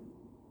thing.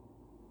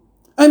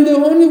 And the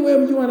only way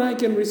you and I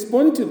can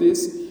respond to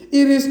this, it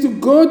is to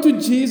go to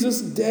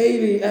Jesus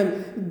daily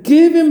and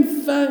give Him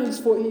thanks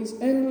for His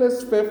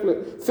endless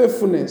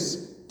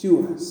faithfulness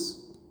to us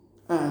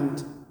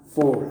and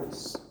for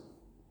us.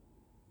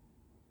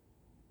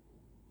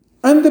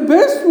 And the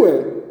best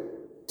way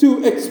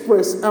to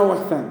express our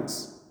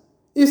thanks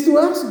is to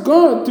ask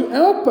God to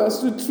help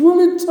us to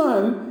truly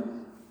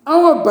turn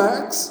our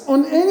backs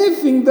on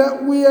anything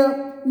that we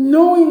are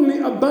knowingly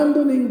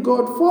abandoning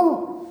God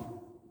for.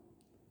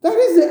 That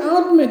is the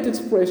ultimate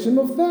expression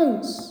of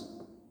thanks.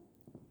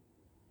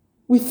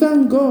 We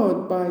thank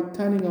God by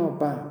turning our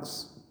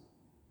backs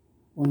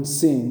on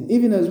sin,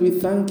 even as we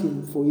thank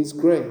Him for His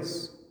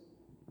grace,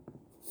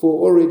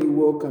 for already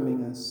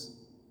welcoming us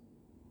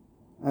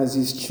as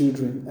His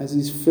children, as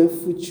His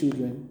faithful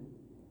children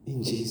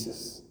in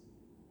Jesus.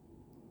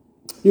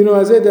 You know,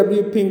 as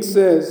A.W. Pink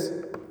says,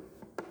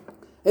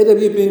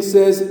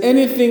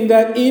 anything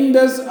that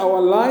hinders our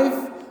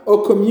life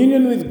or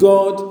communion with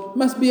God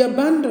must be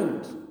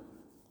abandoned.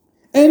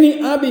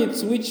 Any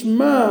habits which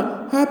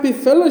mar happy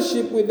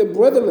fellowship with the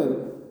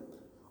brethren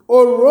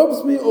or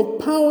robs me of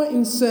power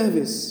in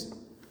service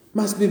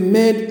must be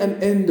made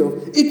an end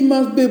of. It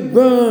must be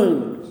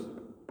burned.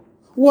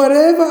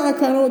 Whatever I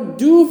cannot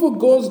do for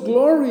God's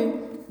glory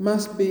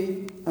must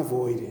be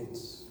avoided.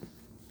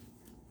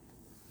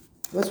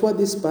 That's what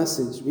this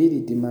passage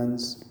really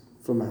demands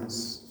from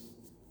us.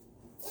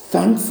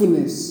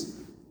 Thankfulness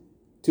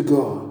to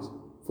God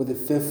for the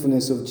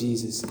faithfulness of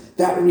Jesus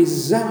that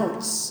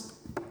results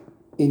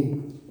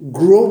in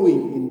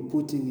growing in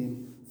putting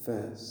Him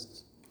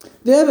first.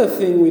 The other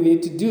thing we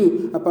need to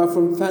do, apart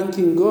from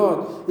thanking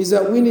God, is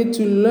that we need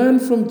to learn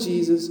from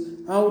Jesus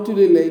how to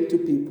relate to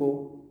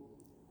people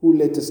who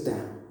let us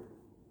down.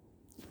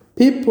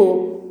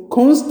 People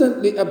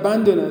constantly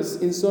abandon us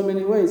in so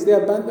many ways. They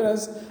abandon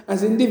us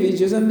as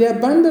individuals and they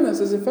abandon us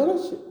as a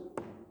fellowship.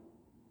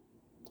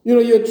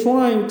 You're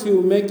trying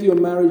to make your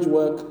marriage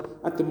work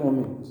at the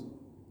moment,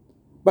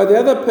 but the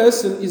other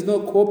person is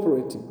not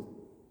cooperating.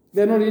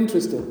 They're not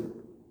interested.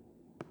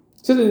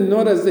 Certainly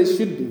not as they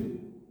should be.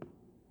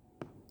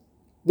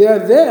 They are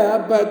there,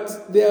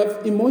 but they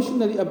have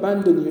emotionally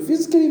abandoned you.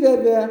 Physically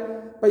they're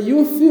there, but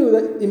you feel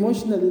that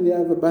emotionally they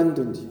have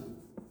abandoned you.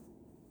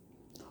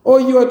 Or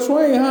you are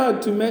trying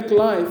hard to make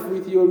life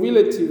with your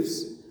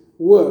relatives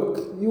work.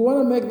 You want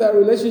to make that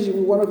relationship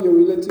with one of your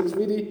relatives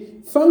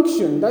really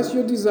function. That's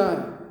your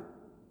desire.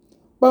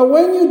 But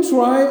when you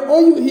try,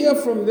 all you hear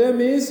from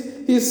them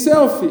is, he's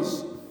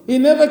selfish. He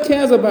never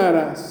cares about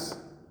us.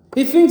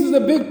 He thinks he's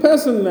a big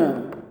person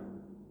now.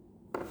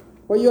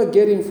 What you're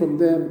getting from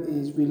them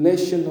is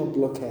relational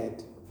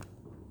blockade.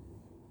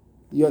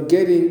 You're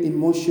getting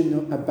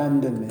emotional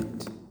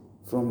abandonment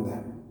from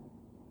them.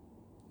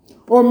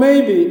 Or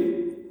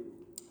maybe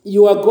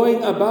you are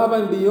going above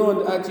and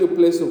beyond at your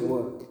place of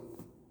work.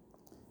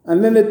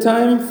 And then the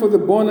time for the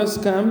bonus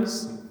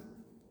comes,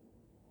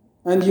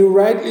 and you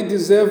rightly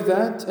deserve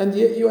that, and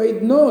yet you are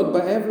ignored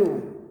by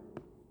everyone.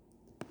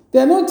 They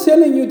are not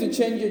telling you to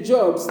change your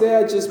jobs. They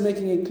are just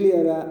making it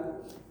clear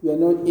that you are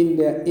not in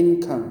their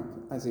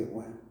income, as it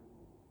were.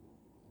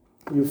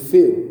 You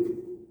feel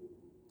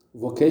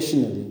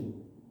vocationally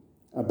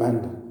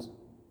abandoned.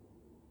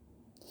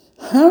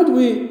 How do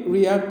we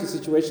react to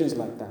situations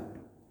like that?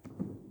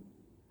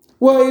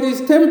 Well, it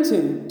is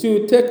tempting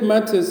to take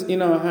matters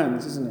in our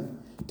hands, isn't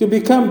it? To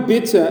become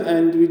bitter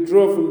and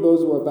withdraw from those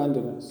who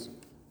abandon us.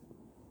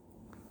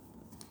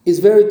 It's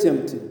very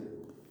tempting.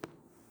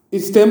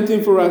 It's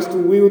tempting for us to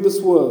wield the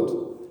sword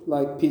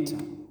like Peter.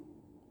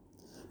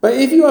 But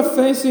if you are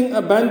facing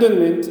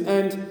abandonment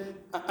and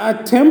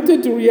are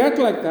tempted to react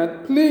like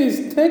that,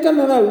 please take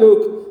another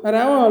look at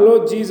how our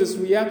Lord Jesus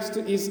reacts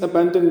to his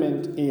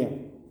abandonment here.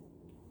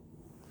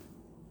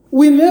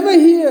 We never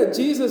hear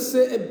Jesus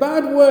say a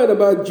bad word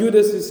about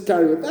Judas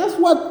Iscariot. That's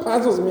what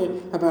puzzles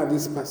me about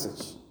this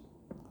passage.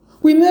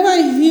 We never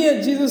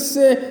hear Jesus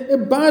say a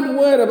bad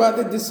word about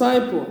the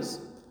disciples.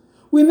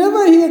 We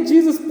never hear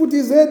Jesus put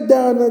his head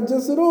down and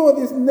just said, oh,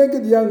 this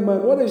naked young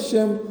man, what a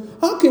shame.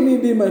 How can he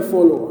be my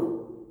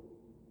follower?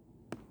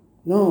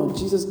 No,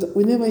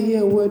 we never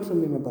hear a word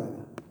from him about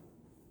that.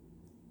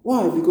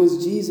 Why?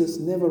 Because Jesus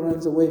never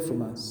runs away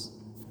from us.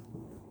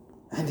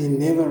 And he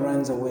never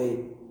runs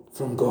away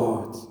from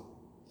God.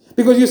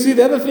 Because you see,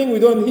 the other thing we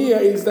don't hear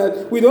is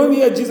that we don't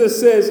hear Jesus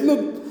says,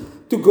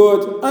 look to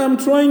God, I am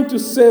trying to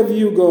serve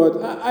you, God.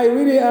 I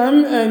really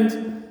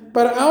am,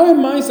 but how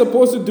am I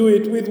supposed to do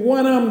it with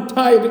one arm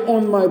tied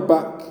on my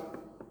back?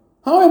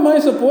 How am I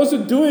supposed to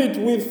do it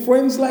with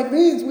friends like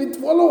this, with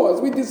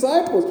followers, with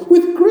disciples,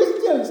 with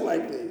Christians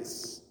like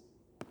this?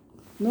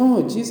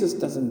 No, Jesus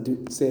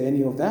doesn't say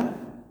any of that.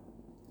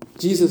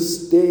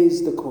 Jesus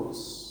stays the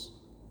course.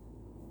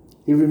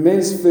 He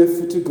remains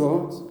faithful to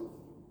God.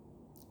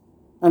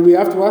 And we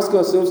have to ask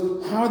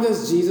ourselves, how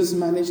does Jesus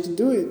manage to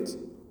do it?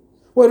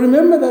 Well,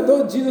 remember that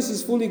though Jesus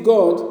is fully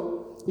God,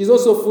 he's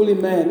also fully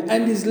man,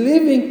 and he's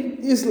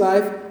living his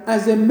life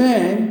as a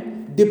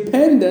man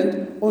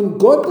dependent on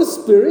God the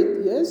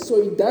Spirit, yes?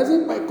 So he does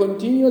it by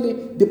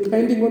continually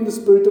depending on the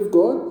Spirit of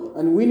God,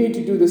 and we need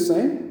to do the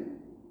same.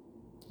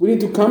 We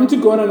need to come to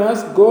God and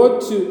ask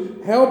God to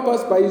help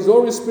us by his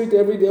Holy Spirit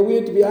every day. We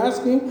need to be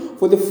asking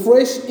for the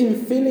fresh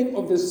infilling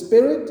of the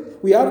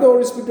Spirit. We have the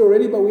Holy Spirit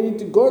already, but we need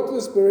to go to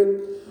the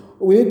Spirit.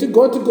 We need to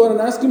go to God and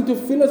ask him to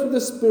fill us with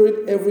the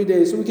Spirit every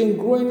day so we can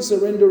grow in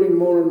surrendering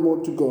more and more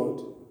to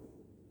God.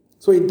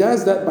 So he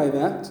does that by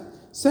that.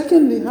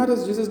 Secondly, how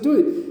does Jesus do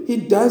it? He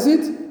does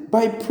it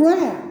by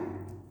prayer.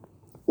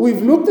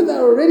 We've looked at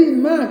that already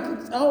in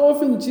Mark, how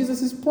often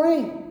Jesus is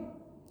praying.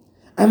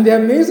 And the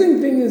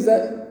amazing thing is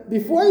that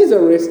before he's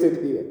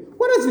arrested here,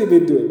 what has he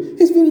been doing?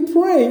 He's been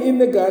praying in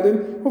the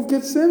Garden of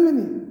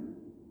Gethsemane.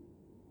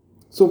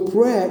 So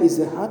prayer is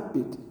the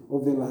heartbeat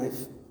of the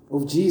life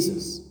of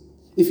Jesus.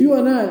 If you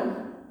and I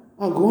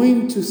are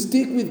going to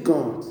stick with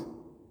God,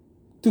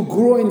 to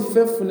grow in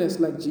faithfulness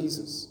like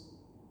Jesus,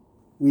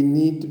 we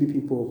need to be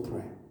people of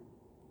prayer.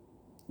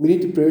 We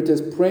need to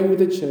prioritize praying with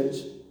the church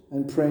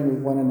and praying with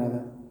one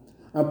another,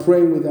 and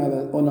praying with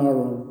others on our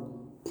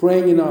own,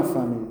 praying in our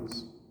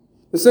families.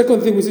 The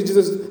third thing we see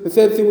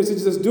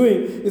Jesus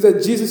doing is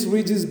that Jesus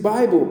reads his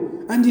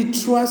Bible and he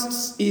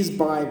trusts his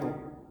Bible.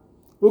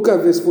 Look at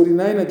verse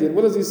 49 again.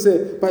 What does he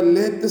say? But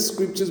let the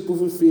scriptures be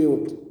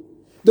fulfilled.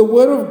 The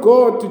word of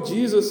God to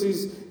Jesus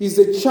is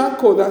the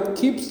charcoal that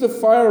keeps the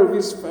fire of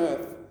his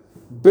faith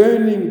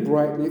burning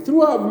brightly.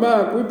 Throughout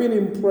Mark, we've been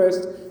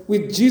impressed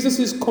with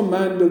Jesus'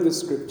 command of the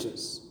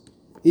scriptures.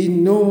 He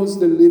knows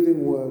the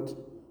living word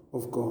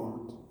of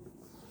God.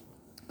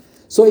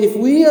 So if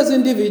we as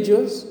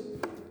individuals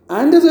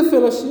and as a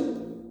fellowship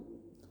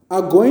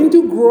are going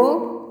to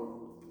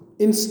grow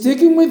in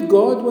sticking with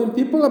God when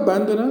people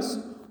abandon us,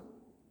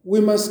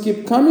 we must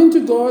keep coming to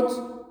God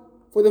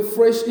for the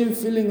fresh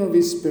infilling of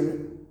His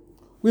Spirit.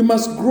 We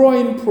must grow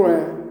in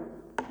prayer,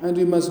 and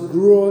we must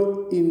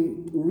grow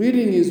in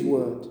reading His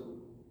Word,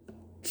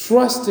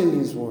 trusting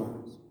His Word.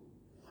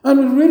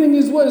 And reading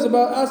His Word is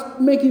about us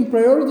making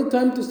priority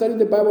time to study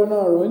the Bible on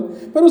our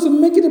own, but also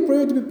make it a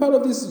priority to be part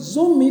of these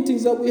Zoom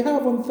meetings that we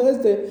have on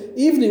Thursday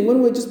evening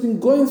when we've just been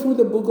going through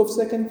the book of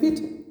 2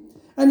 Peter.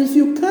 And if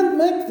you can't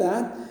make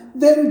that,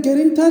 then get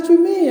in touch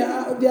with me.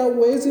 There are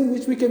ways in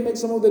which we can make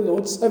some of the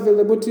notes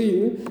available to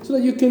you so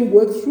that you can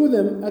work through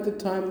them at a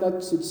time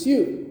that suits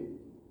you.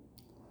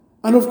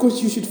 And of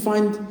course, you should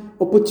find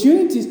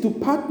opportunities to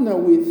partner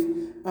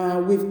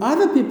with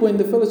other people in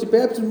the fellowship.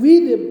 Perhaps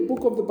read a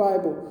book of the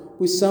Bible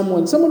with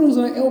someone who's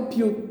going to help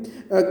you,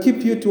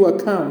 keep you to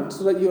account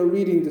so that you're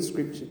reading the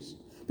scriptures.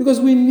 Because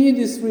we need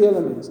these three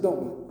elements,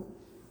 don't we?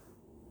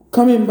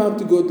 Coming back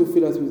to God to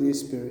fill us with His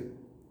Spirit.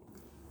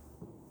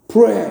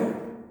 Prayer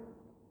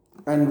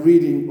and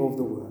reading of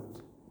the Word.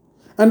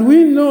 And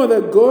we know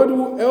that God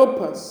will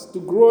help us to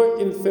grow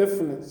in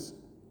faithfulness.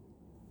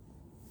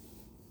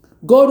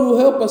 God will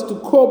help us to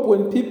cope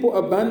when people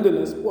abandon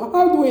us. Well,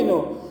 how do we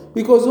know?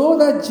 Because all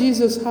that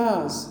Jesus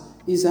has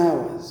is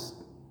ours.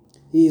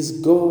 He is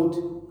God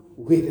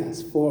with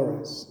us,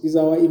 for us. He's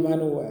our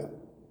Emmanuel.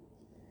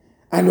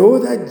 And all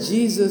that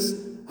Jesus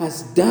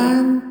has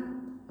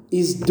done,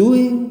 is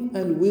doing,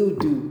 and will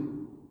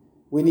do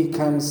when He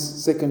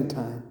comes second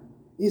time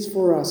is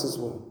for us as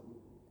well.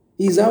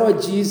 He's our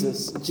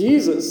Jesus.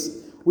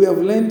 Jesus, we have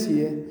learned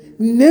here,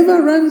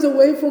 never runs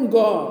away from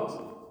God.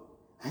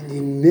 And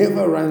He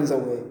never runs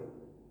away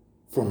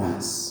from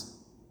us,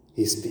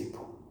 His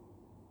people.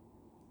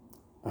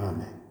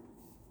 Amen.